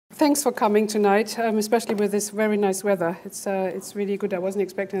Thanks for coming tonight, especially with this very nice weather. It's really good. I wasn't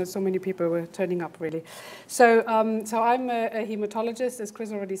expecting that so many people were turning up, really. So I'm a hematologist, as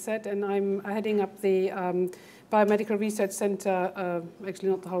Chris already said, and I'm heading up the Biomedical Research Center, actually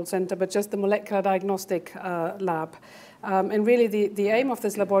not the whole center, but just the molecular diagnostic lab. And really the aim of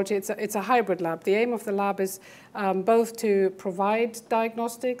this laboratory, it's a hybrid lab. The aim of the lab is both to provide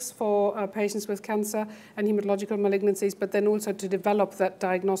diagnostics for patients with cancer and hematological malignancies, but then also to develop that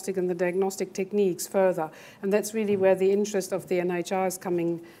diagnostic and the diagnostic techniques further. And that's really where the interest of the NIHR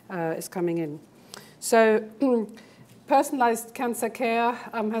is coming in. So personalized cancer care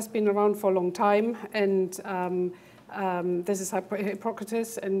has been around for a long time, and this is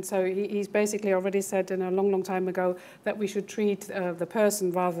Hippocrates, and so he's basically already said in a long, long time ago that we should treat the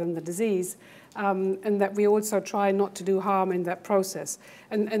person rather than the disease, and that we also try not to do harm in that process.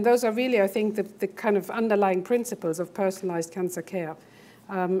 And those are really, I think, the kind of underlying principles of personalized cancer care,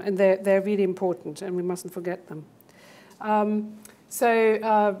 and they're really important, and we mustn't forget them.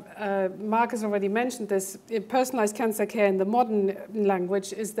 Mark has already mentioned this. Personalized cancer care in the modern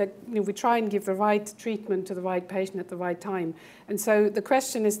language is that we try and give the right treatment to the right patient at the right time. And so the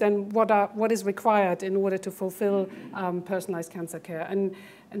question is then what is required in order to fulfill personalized cancer care. And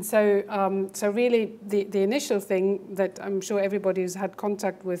so really the initial thing that I'm sure everybody who's had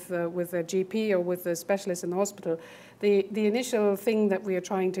contact with their GP or with the specialist in the hospital, the initial thing that we are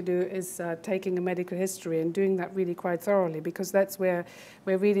trying to do is taking a medical history and doing that really quite thoroughly, because that's where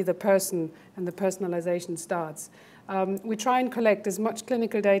really the person and the personalization starts. We try and collect as much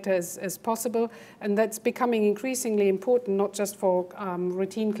clinical data as possible, and that's becoming increasingly important, not just for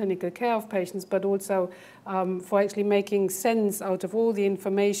routine clinical care of patients, but also for actually making sense out of all the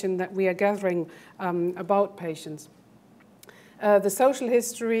information that we are gathering about patients. The social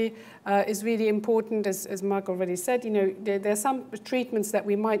history is really important, as Mark already said. There are some treatments that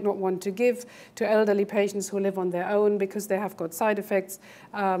we might not want to give to elderly patients who live on their own because they have got side effects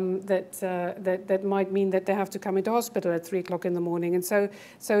that might mean that they have to come into hospital at 3 o'clock in the morning. And so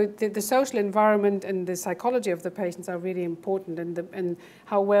the social environment and the psychology of the patients are really important, and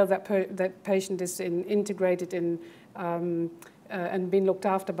how well that patient is integrated in and being looked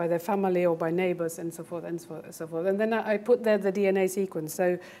after by their family or by neighbors and so forth and so forth. And then I put there the DNA sequence,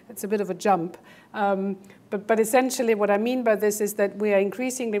 so it's a bit of a jump. But essentially what I mean by this is that we are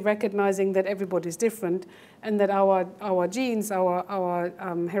increasingly recognizing that everybody's different, and that our genes, our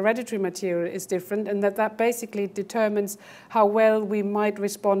hereditary material is different, and that basically determines how well we might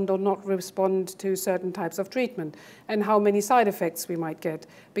respond or not respond to certain types of treatment, and how many side effects we might get,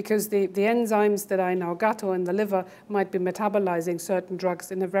 because the enzymes that are in our gut or in the liver might be metabolizing certain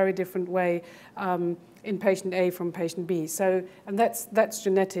drugs in a very different way in patient A from patient B. And that's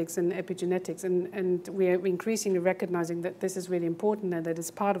genetics and epigenetics, and we are increasingly recognizing that this is really important, and that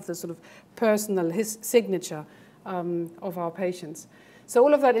it's part of the sort of personal signature of our patients. So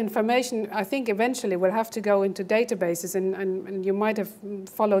all of that information, I think, eventually will have to go into databases, and you might have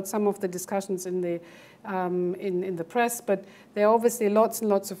followed some of the discussions in the press, but there are obviously lots and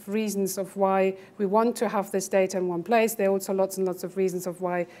lots of reasons of why we want to have this data in one place. There are also lots and lots of reasons of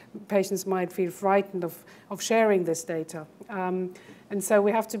why patients might feel frightened of sharing this data. And so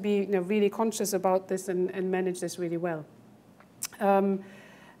we have to be really conscious about this and manage this really well.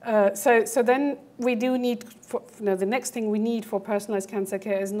 So then we do need, the next thing we need for personalized cancer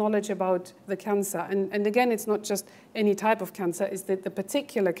care is knowledge about the cancer. And again, it's not just any type of cancer, it's the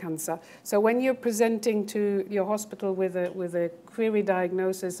particular cancer. So when you're presenting to your hospital with a query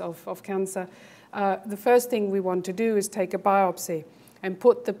diagnosis of cancer, the first thing we want to do is take a biopsy and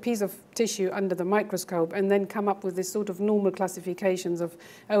put the piece of tissue under the microscope, and then come up with this sort of normal classifications of,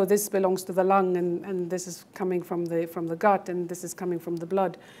 oh, this belongs to the lung, and this is coming from the gut, and this is coming from the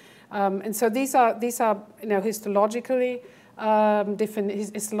blood. And so these are histological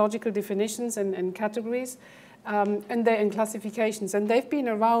definitions and categories, and they're in classifications, and they've been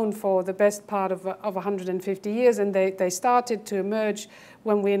around for the best part of 150 years, and they started to emerge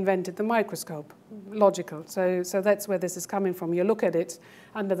when we invented the microscope. Logical. So that's where this is coming from. You look at it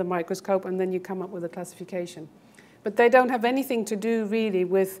under the microscope, and then you come up with a classification. But they don't have anything to do really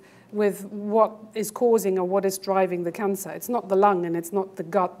with what is causing or what is driving the cancer. It's not the lung, and it's not the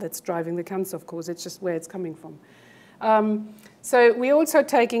gut that's driving the cancer, of course. It's just where it's coming from. So we also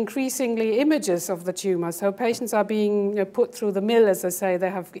take increasingly images of the tumor. So patients are being put through the mill, as I say.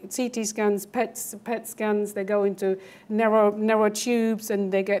 They have CT scans, PET scans. They go into narrow tubes,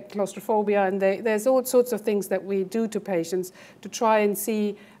 and they get claustrophobia. And there's all sorts of things that we do to patients to try and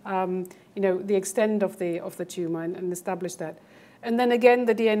see the extent of the tumor and establish that. And then again,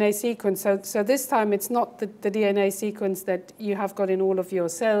 the DNA sequence. So this time it's not the DNA sequence that you have got in all of your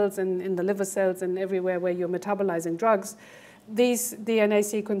cells and in the liver cells and everywhere where you're metabolizing drugs. These DNA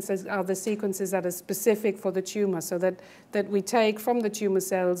sequences are the sequences that are specific for the tumor, so that we take from the tumor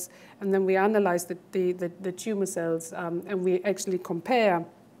cells and then we analyze the tumor cells and we actually compare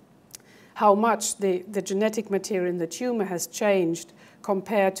how much the genetic material in the tumor has changed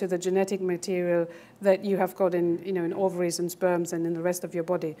compared to the genetic material that you have got in ovaries and sperms and in the rest of your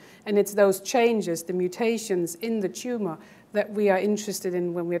body. And it's those changes, the mutations in the tumor, that we are interested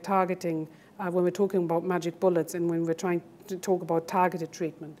in when we're targeting, when we're talking about magic bullets and when we're trying to talk about targeted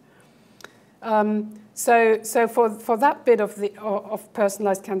treatment. So for that bit of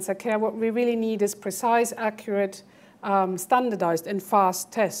personalized cancer care, what we really need is precise, accurate, standardized and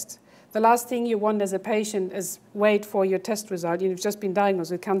fast tests. The last thing you want as a patient is wait for your test result. You've just been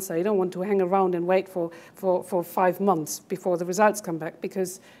diagnosed with cancer. You don't want to hang around and wait for 5 months before the results come back,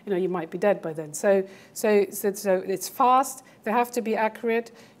 because you might be dead by then. So it's fast. They have to be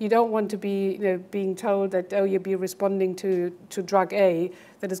accurate. You don't want to be being told that, oh, you'll be responding to drug A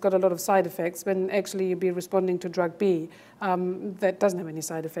that has got a lot of side effects, when actually you'll be responding to drug B that doesn't have any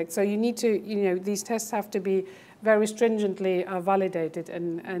side effects. So you need to, these tests have to be very stringently validated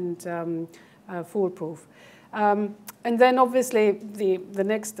and foolproof. And then obviously the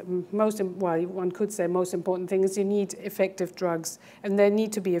next one could say most important thing is you need effective drugs, and they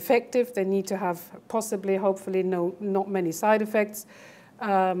need to be effective. They need to have possibly, hopefully, not many side effects.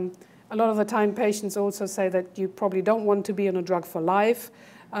 A lot of the time patients also say that you probably don't want to be on a drug for life.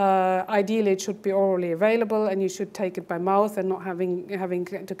 Ideally it should be orally available and you should take it by mouth and not having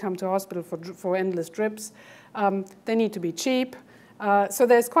to come to hospital for endless drips. They need to be cheap. So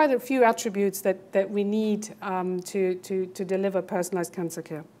there's quite a few attributes that we need to deliver personalized cancer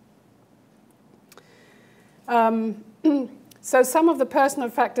care. So some of the personal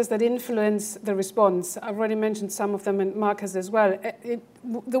factors that influence the response, I've already mentioned some of them, and Mark has as well.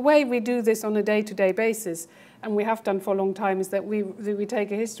 The way we do this on a day-to-day basis, and we have done for a long time, is that we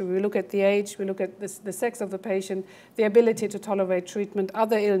take a history. We look at the age, we look at the sex of the patient, the ability to tolerate treatment,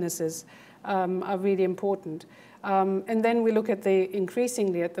 other illnesses are really important. And then we look at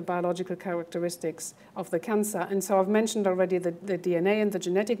increasingly at the biological characteristics of the cancer. And so I've mentioned already the DNA and the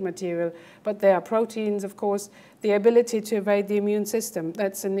genetic material, but there are proteins, of course, the ability to evade the immune system.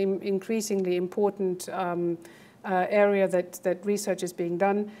 That's an increasingly important area that research is being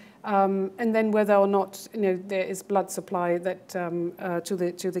done. And then whether or not there is blood supply that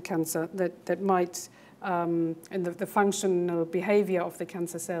to the cancer that might, and the functional behavior of the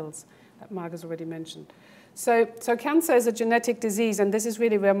cancer cells that Mark has already mentioned. So cancer is a genetic disease, and this is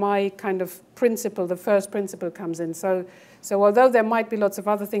really where my kind of principle, the first principle, comes in. So although there might be lots of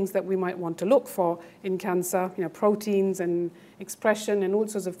other things that we might want to look for in cancer, proteins and expression and all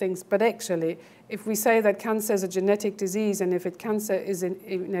sorts of things, but actually, if we say that cancer is a genetic disease, and if cancer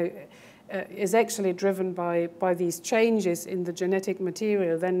is actually driven by these changes in the genetic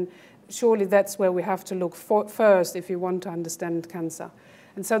material, then surely that's where we have to look first if you want to understand cancer.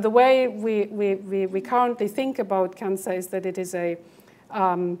 And so the way we currently think about cancer is that it is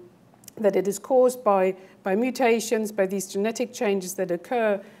that it is caused by mutations, by these genetic changes that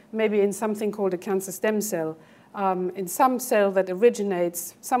occur maybe in something called a cancer stem cell, in some cell that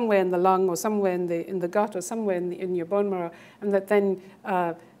originates somewhere in the lung or somewhere in the gut or somewhere in your bone marrow, and that then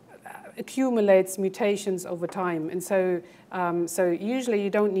accumulates mutations over time. And so usually you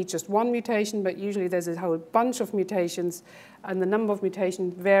don't need just one mutation, but usually there's a whole bunch of mutations, and the number of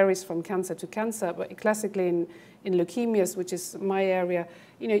mutations varies from cancer to cancer. But classically in leukemias, which is my area,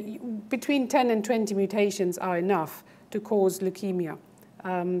 between 10 and 20 mutations are enough to cause leukemia.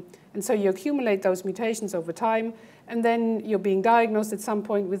 And so you accumulate those mutations over time, and then you're being diagnosed at some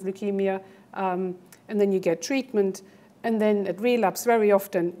point with leukemia, and then you get treatment. And then at relapse, very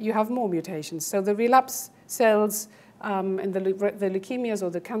often, you have more mutations. So the relapse cells and the leukemias or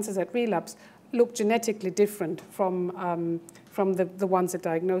the cancers at relapse look genetically different from the ones at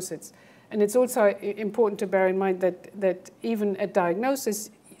diagnosis. And it's also important to bear in mind that even at diagnosis,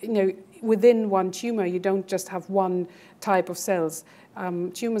 within one tumor, you don't just have one type of cells.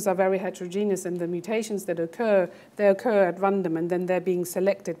 Tumors are very heterogeneous, and the mutations that occur, they occur at random, and then they're being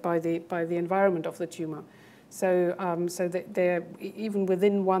selected by the environment of the tumor. So that they're, even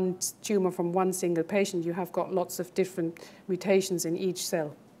within one tumor from one single patient, you have got lots of different mutations in each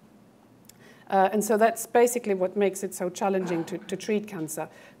cell. And so that's basically what makes it so challenging to treat cancer,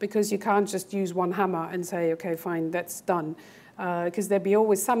 because you can't just use one hammer and say, okay, fine, that's done. Because there'll be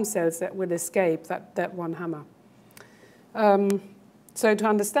always some cells that will escape that one hammer. So to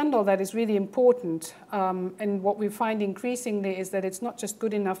understand all that is really important, and what we find increasingly is that it's not just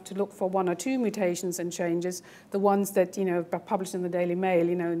good enough to look for 1 or 2 mutations and changes, the ones that are published in the Daily Mail,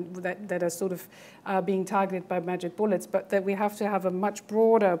 that are sort of being targeted by magic bullets, but that we have to have a much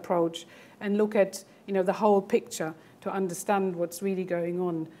broader approach and look at the whole picture to understand what's really going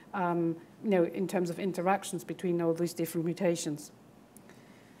on, in terms of interactions between all these different mutations.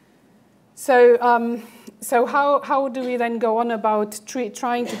 So, how do we then go on about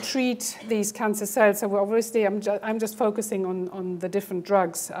trying to treat these cancer cells? So obviously, I'm just focusing on the different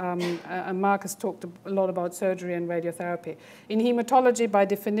drugs. And Mark has talked a lot about surgery and radiotherapy. In hematology, by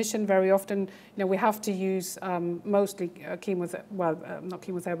definition, very often, we have to use mostly chemotherapy. Well, not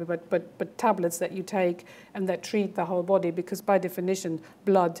chemotherapy, but tablets that you take and that treat the whole body, because by definition,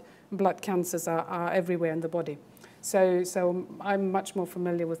 blood cancers are everywhere in the body. So I'm much more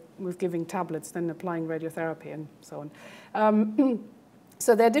familiar with giving tablets than applying radiotherapy and so on.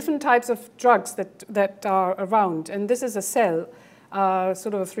 So there are different types of drugs that are around. And this is a cell,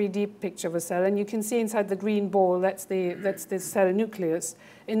 sort of a 3D picture of a cell. And you can see inside the green ball, that's the cell nucleus.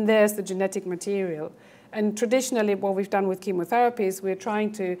 In there's the genetic material. And traditionally, what we've done with chemotherapy is we're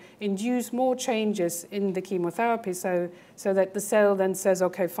trying to induce more changes in the chemotherapy so that the cell then says,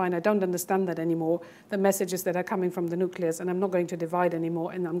 okay, fine, I don't understand that anymore, the messages that are coming from the nucleus, and I'm not going to divide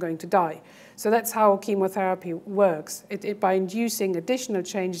anymore, and I'm going to die. So that's how chemotherapy works, by inducing additional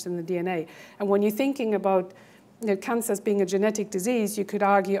changes in the DNA. And when you're thinking about cancer as being a genetic disease, you could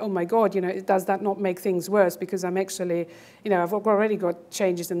argue, oh my God, does that not make things worse? Because I'm actually, I've already got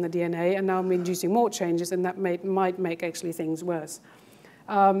changes in the DNA, and now I'm inducing more changes, and that might make actually things worse.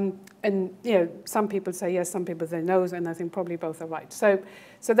 And some people say yes, some people say no, and I think probably both are right. So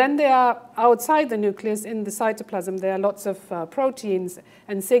then there are, outside the nucleus, in the cytoplasm, there are lots of proteins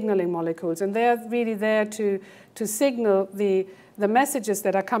and signaling molecules, and they're really there to signal the messages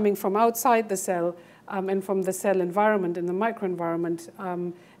that are coming from outside the cell, and from the cell environment and the microenvironment,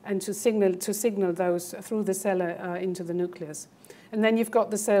 and to signal those through the cell into the nucleus. And then you've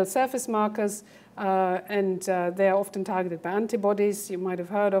got the cell surface markers, and they're often targeted by antibodies, you might have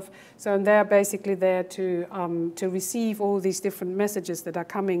heard of. So they're basically there to receive all these different messages that are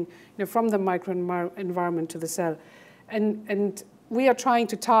coming from the microenvironment to the cell. And we are trying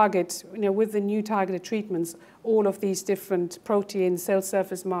to target, with the new targeted treatments, all of these different proteins, cell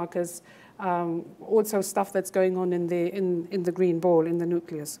surface markers, also stuff that's going on in the green ball, in the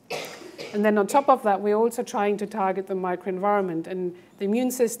nucleus. And then on top of that, we're also trying to target the microenvironment. And the immune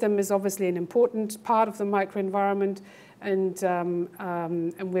system is obviously an important part of the microenvironment, and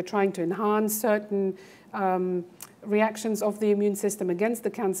we're trying to enhance certain reactions of the immune system against the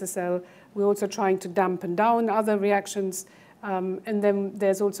cancer cell. We're also trying to dampen down other reactions. And then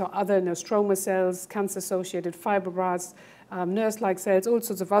there's also other stroma cells, cancer-associated fibroblasts, nurse-like cells, all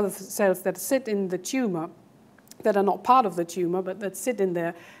sorts of other cells that sit in the tumor, that are not part of the tumor, but that sit in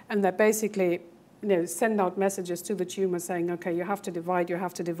there, and that basically send out messages to the tumor saying, okay, you have to divide, you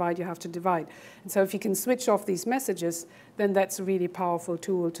have to divide, you have to divide. And so if you can switch off these messages, then that's a really powerful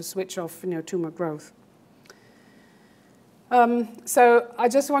tool to switch off tumor growth. So I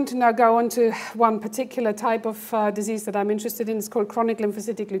just want to now go on to one particular type of disease that I'm interested in. It's called chronic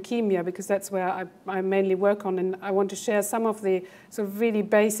lymphocytic leukemia, because that's where I mainly work on, and I want to share some of the sort of really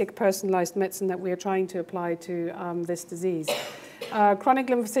basic personalized medicine that we are trying to apply to this disease. Chronic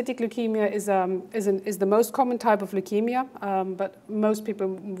lymphocytic leukemia is the most common type of leukemia, but most people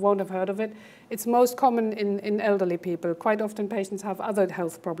won't have heard of it. It's most common in elderly people. Quite often patients have other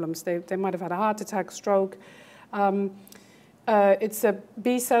health problems. They might have had a heart attack, stroke. It's a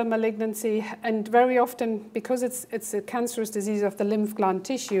B-cell malignancy, and very often, because it's a cancerous disease of the lymph gland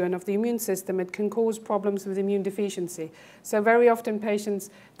tissue and of the immune system, it can cause problems with immune deficiency. So very often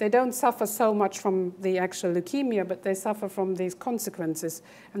patients, they don't suffer so much from the actual leukemia, but they suffer from these consequences,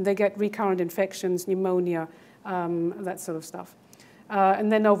 and they get recurrent infections, pneumonia, that sort of stuff. And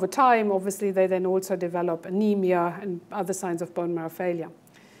then over time, obviously, they then also develop anemia and other signs of bone marrow failure.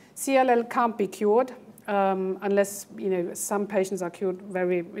 CLL can't be cured. Unless some patients are cured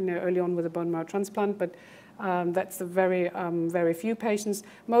very early on with a bone marrow transplant, but that's the very few patients.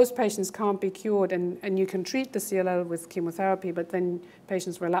 Most patients can't be cured, and you can treat the CLL with chemotherapy, but then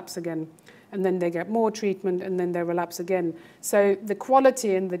patients relapse again, and then they get more treatment, and then they relapse again. So the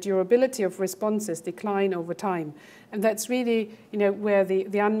quality and the durability of responses decline over time, and that's really where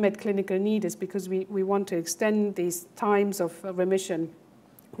the unmet clinical need is, because we want to extend these times of remission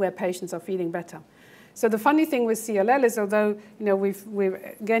where patients are feeling better. So the funny thing with CLL is, although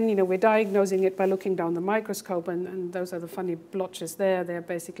we're diagnosing it by looking down the microscope, and those are the funny blotches there. They're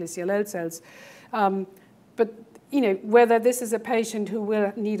basically CLL cells. But whether this is a patient who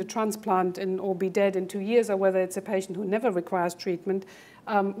will need a transplant or be dead in 2 years, or whether it's a patient who never requires treatment,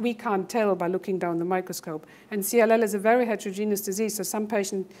 we can't tell by looking down the microscope. And CLL is a very heterogeneous disease, so some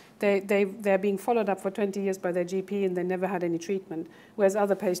patients, they're being followed up for 20 years by their GP and they never had any treatment, whereas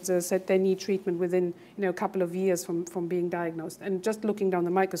other patients, as I said, they need treatment within a couple of years from being diagnosed. And just looking down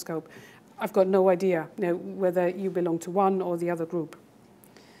the microscope, I've got no idea whether you belong to one or the other group.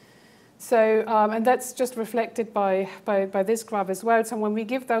 So, and that's just reflected by this graph as well. So when we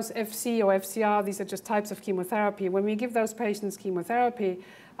give those FC or FCR, these are just types of chemotherapy. When we give those patients chemotherapy,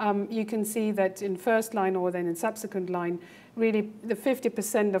 you can see that in first line or then in subsequent line, really the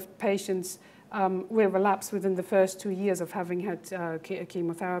 50% of patients will relapse within the first 2 years of having had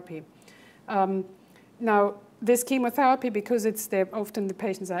chemotherapy. Now, this chemotherapy, because often the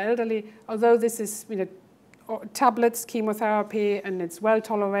patients are elderly, although this is tablets chemotherapy and it's well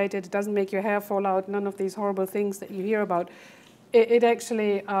tolerated, it doesn't make your hair fall out, none of these horrible things that you hear about, it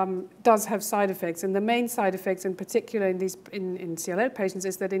actually does have side effects. And the main side effects in particular in CLL patients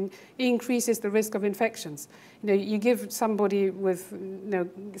is that it increases the risk of infections. You give somebody with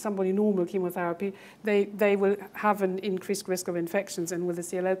somebody normal chemotherapy, they will have an increased risk of infections, and with the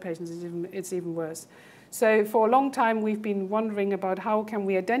CLL patients it's even worse. So for a long time, we've been wondering about how can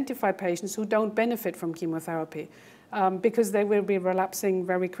we identify patients who don't benefit from chemotherapy, because they will be relapsing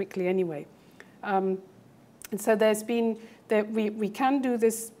very quickly anyway. And so we can do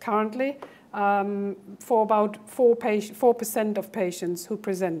this currently for about 4% of patients who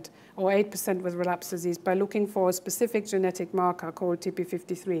present, or 8% with relapse disease, by looking for a specific genetic marker called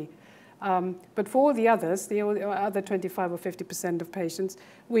TP53. But for all the others, the other 25 or 50% of patients,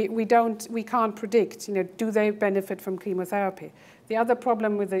 we can't predict. Do they benefit from chemotherapy? The other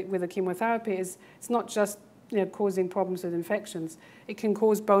problem with the chemotherapy is it's not just causing problems with infections. It can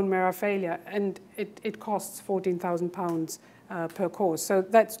cause bone marrow failure, and it costs £14,000 per course. So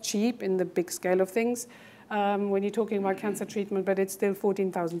that's cheap in the big scale of things when you're talking about cancer treatment, but it's still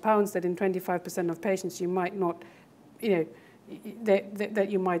 £14,000 that in 25% of patients you might not, that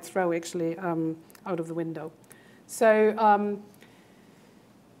you might throw actually out of the window. So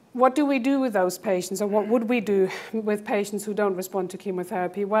what do we do with those patients, or what would we do with patients who don't respond to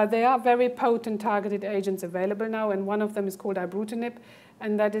chemotherapy? Well, there are very potent targeted agents available now, and one of them is called ibrutinib,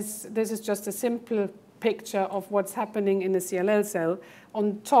 and this is just a simple picture of what's happening in a CLL cell.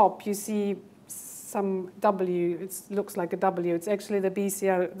 On top, you see some W. It looks like a W. It's actually the B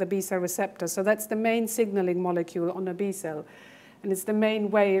cell receptor. So that's the main signaling molecule on a B cell, and it's the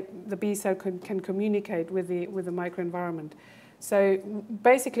main way the B cell can communicate with the microenvironment. So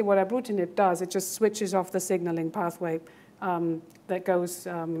basically, what ibrutinib does, it just switches off the signaling pathway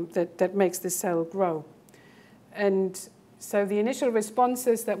that makes the cell grow. And so the initial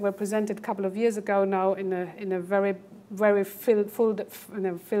responses that were presented a couple of years ago now in a very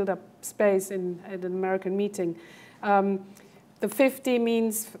filled up space at an American meeting. The 50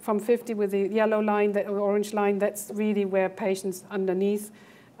 means from 50 with the yellow line, or orange line, that's really where patients underneath,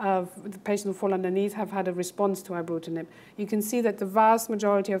 the patients who fall underneath have had a response to ibrutinib. You can see that the vast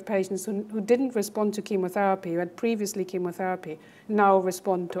majority of patients who didn't respond to chemotherapy, who had previously chemotherapy, now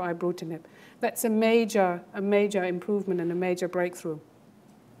respond to ibrutinib. That's a major improvement and a major breakthrough.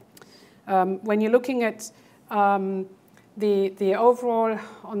 When you're looking at the overall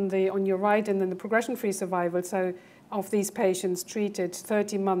on your right, and then the progression-free survival, so of these patients treated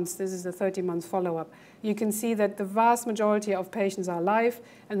 30 months, this is the 30-month follow-up, you can see that the vast majority of patients are alive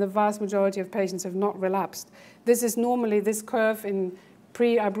and the vast majority of patients have not relapsed. This is normally, this curve in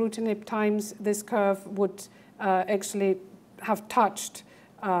pre-ibrutinib times, this curve would actually have touched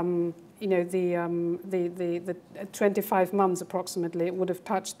the 25 months approximately, it would have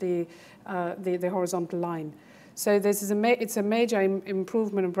touched the horizontal line. So this is it's a major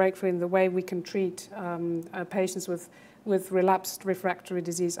improvement and breakthrough in the way we can treat patients with relapsed refractory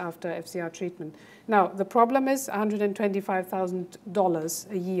disease after FCR treatment. Now, the problem is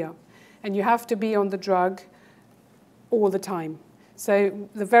 $125,000 a year, and you have to be on the drug all the time. So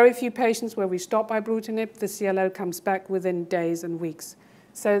the very few patients where we stop ibrutinib, the CLL comes back within days and weeks.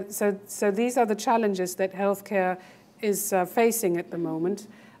 So these are the challenges that healthcare is facing at the moment.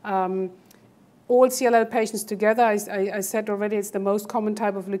 All CLL patients together, I said already, it's the most common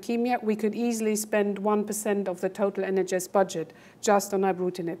type of leukemia. We could easily spend 1% of the total NHS budget just on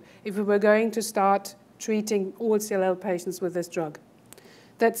ibrutinib if we were going to start treating all CLL patients with this drug.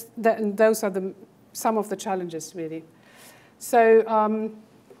 And those are some of the challenges, really. So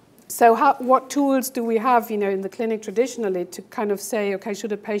So what tools do we have, in the clinic traditionally to kind of say, okay,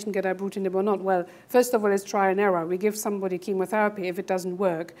 should a patient get ibrutinib or not? Well, first of all, it's try and error. We give somebody chemotherapy. If it doesn't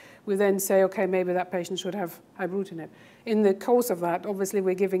work, we then say, okay, maybe that patient should have ibrutinib. In the course of that, obviously,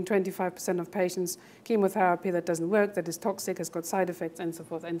 we're giving 25% of patients chemotherapy that doesn't work, that is toxic, has got side effects, and so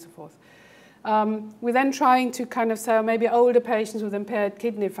forth, and so forth. We're then trying to kind of say, oh, maybe older patients with impaired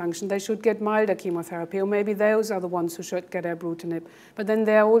kidney function, they should get milder chemotherapy, or maybe those are the ones who should get ibrutinib. But then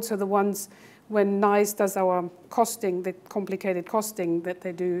they're also the ones, when NICE does our costing, the complicated costing that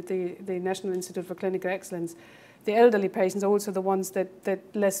they do, the National Institute for Clinical Excellence, the elderly patients are also the ones that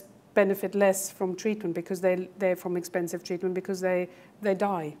benefit less from treatment because they're from expensive treatment because they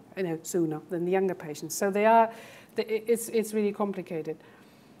die sooner than the younger patients. So it's really complicated.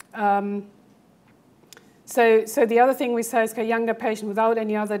 So the other thing we say is a younger patient without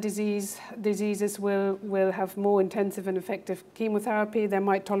any other diseases will have more intensive and effective chemotherapy. They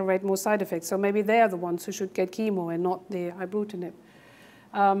might tolerate more side effects. So maybe they're the ones who should get chemo and not the ibrutinib.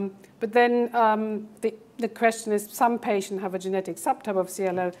 But then the question is, some patients have a genetic subtype of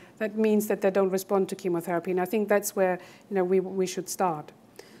CLL. That means that they don't respond to chemotherapy. And I think that's where we should start.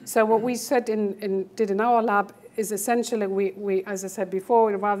 So what we did in our lab is essentially, we, as I said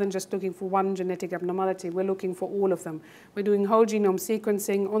before, rather than just looking for one genetic abnormality, we're looking for all of them. We're doing whole genome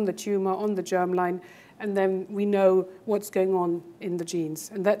sequencing on the tumor, on the germline, and then we know what's going on in the genes.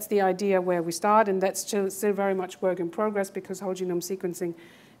 And that's the idea where we start, and that's still very much work in progress because whole genome sequencing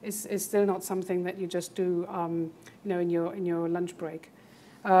is still not something that you just do in your lunch break.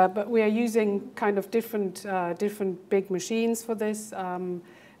 But we are using kind of different big machines for this.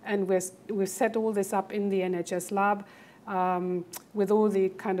 And we've set all this up in the NHS lab with all the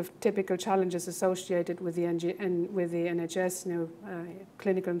kind of typical challenges associated with the NHS,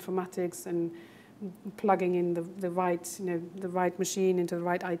 clinical informatics and plugging in the right machine into the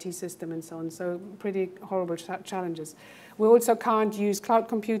right IT system and so on. So pretty horrible challenges. We also can't use cloud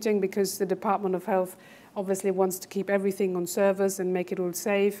computing because the Department of Health obviously wants to keep everything on servers and make it all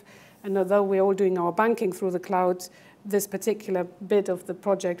safe. And although we're all doing our banking through the cloud, this particular bit of the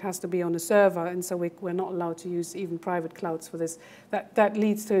project has to be on a server, and so we're not allowed to use even private clouds for this. That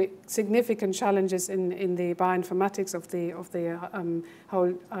leads to significant challenges in the bioinformatics of the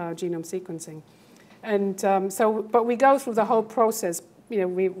whole genome sequencing. And but we go through the whole process.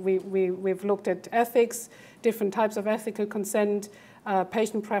 We've looked at ethics, different types of ethical consent,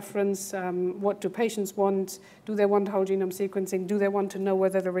 patient preference, what do patients want, do they want whole genome sequencing, do they want to know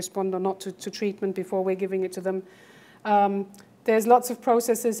whether they respond or not to treatment before we're giving it to them. There's lots of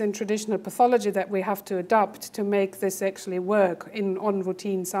processes in traditional pathology that we have to adopt to make this actually work on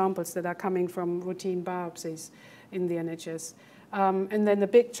routine samples that are coming from routine biopsies in the NHS. And then the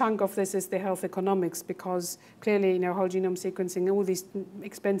big chunk of this is the health economics, because clearly, whole genome sequencing, all these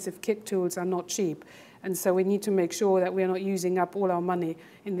expensive kit tools are not cheap. And so we need to make sure that we're not using up all our money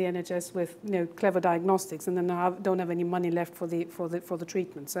in the NHS with clever diagnostics and then don't have any money left for the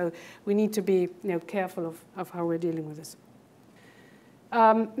treatment. So we need to be careful of how we're dealing with this.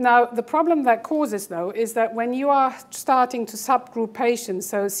 Now, the problem that causes, though, is that when you are starting to subgroup patients,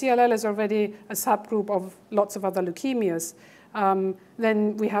 so CLL is already a subgroup of lots of other leukemias,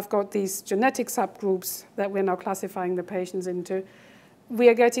 then we have got these genetic subgroups that we're now classifying the patients into. We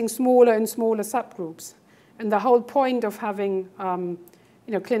are getting smaller and smaller subgroups. And the whole point of having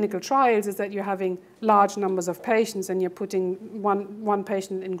clinical trials is that you're having large numbers of patients and you're putting one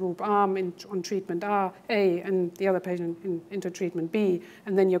patient in group arm on treatment A and the other patient into treatment B,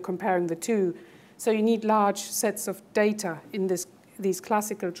 and then you're comparing the two. So you need large sets of data in these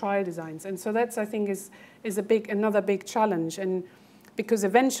classical trial designs. And so that's, I think, is another big challenge. And because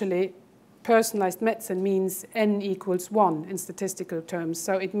eventually, personalized medicine means n equals 1 in statistical terms.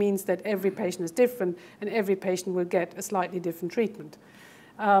 So it means that every patient is different and every patient will get a slightly different treatment.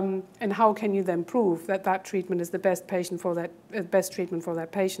 And how can you then prove that that treatment is the best treatment for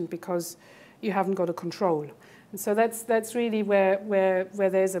that patient, because you haven't got a control? And so that's really where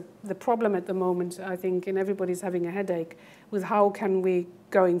there's the problem at the moment, I think, and everybody's having a headache with how can we,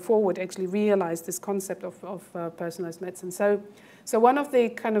 going forward, actually realize this concept of personalized medicine. So one of the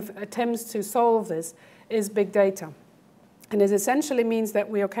kind of attempts to solve this is big data. And it essentially means that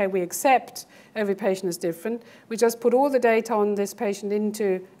we accept every patient is different. We just put all the data on this patient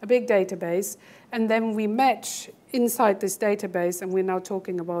into a big database, and then we match inside this database, and we're now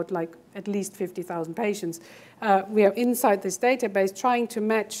talking about like at least 50,000 patients. We are inside this database trying to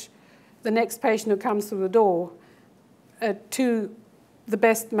match the next patient who comes through the door to the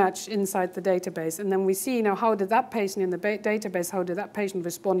best match inside the database. And then we see, you know, how did that patient in the database, how did that patient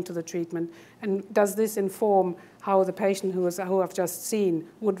respond to the treatment? And does this inform how the patient who I've just seen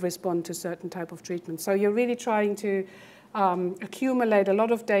would respond to certain type of treatment? So you're really trying to accumulate a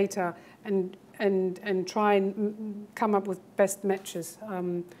lot of data and try and come up with best matches.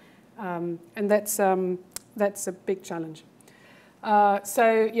 And that's a big challenge.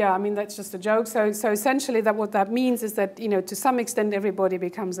 So yeah, I mean, that's just a joke. So essentially what that means is that, you know, to some extent everybody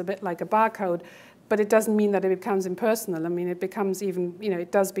becomes a bit like a barcode, but it doesn't mean that it becomes impersonal. I mean, it becomes even, you know,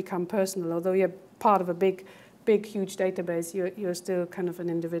 it does become personal. Although you're part of a big, huge database, you're still kind of an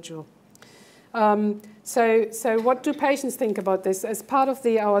individual. So what do patients think about this? As part of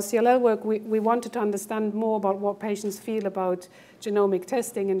our CLL work, we wanted to understand more about what patients feel about genomic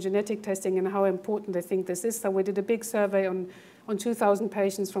testing and genetic testing and how important they think this is. So we did a big survey on 2,000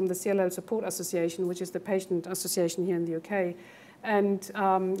 patients from the CLL Support Association, which is the patient association here in the UK. And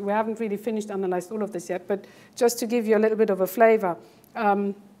we haven't really finished analyzed all of this yet, but just to give you a little bit of a flavor,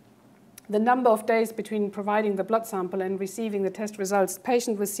 the number of days between providing the blood sample and receiving the test results,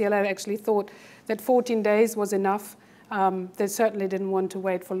 patients with CLL actually thought that 14 days was enough. They certainly didn't want to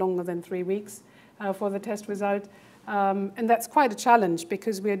wait for longer than 3 weeks for the test result. And that's quite a challenge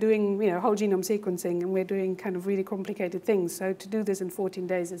because we're doing, you know, whole genome sequencing and we're doing kind of really complicated things. So to do this in 14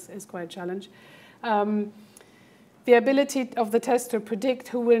 days is quite a challenge. The ability of the test to predict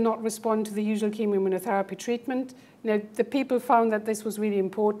who will not respond to the usual chemoimmunotherapy treatment. You know, the people found that this was really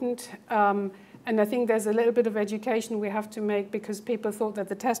important. And I think there's a little bit of education we have to make because people thought that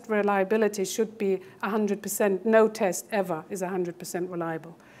the test reliability should be 100%. No test ever is 100%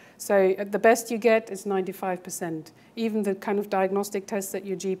 reliable. So the best you get is 95%. Even the kind of diagnostic tests that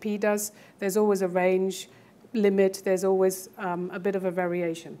your GP does, there's always a range limit. There's always a bit of a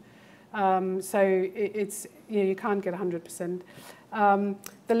variation. So it's, you know, you can't get 100%.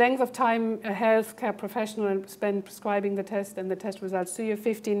 The length of time a healthcare professional spent prescribing the test and the test results to you,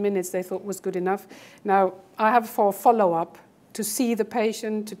 15 minutes, they thought was good enough. Now, I have for follow-up to see the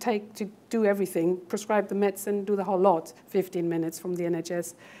patient, to do everything, prescribe the medicine, do the whole lot, 15 minutes from the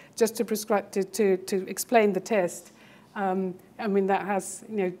NHS, just to prescribe, to explain the test. I mean, that has,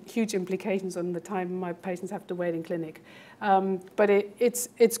 you know, huge implications on the time my patients have to wait in clinic. But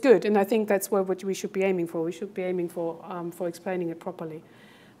it's good, and I think that's what we should be aiming for. We should be aiming for explaining it properly.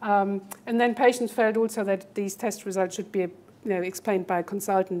 And then patients felt also that these test results should be, you know, explained by a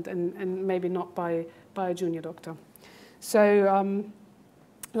consultant and maybe not by a junior doctor. So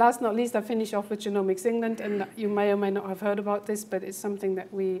last but not least, I finish off with Genomics England, and you may or may not have heard about this, but it's something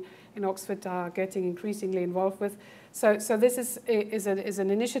that we in Oxford are getting increasingly involved with. So this is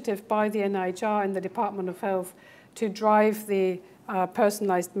an initiative by the NIHR and the Department of Health to drive the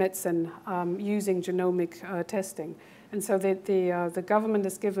personalized medicine using genomic testing. And so the government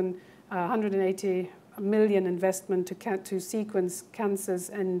has given 180 million investment to sequence cancers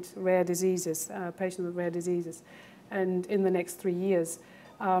and rare diseases, patients with rare diseases, and in the next 3 years.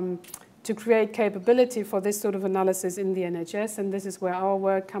 To create capability for this sort of analysis in the NHS, and this is where our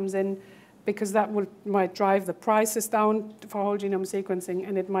work comes in, because that might drive the prices down for whole genome sequencing,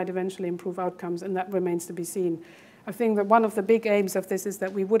 and it might eventually improve outcomes, and that remains to be seen. I think that one of the big aims of this is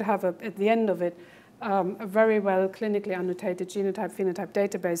that we would have, at the end of it, a very well clinically annotated genotype-phenotype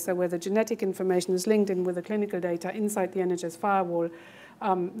database, so where the genetic information is linked in with the clinical data inside the NHS firewall,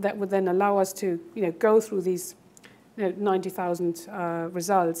 that would then allow us to, you know, go through these 90,000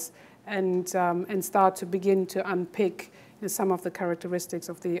 results and start to begin to unpick, you know, some of the characteristics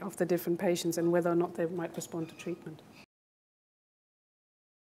of the different patients and whether or not they might respond to treatment.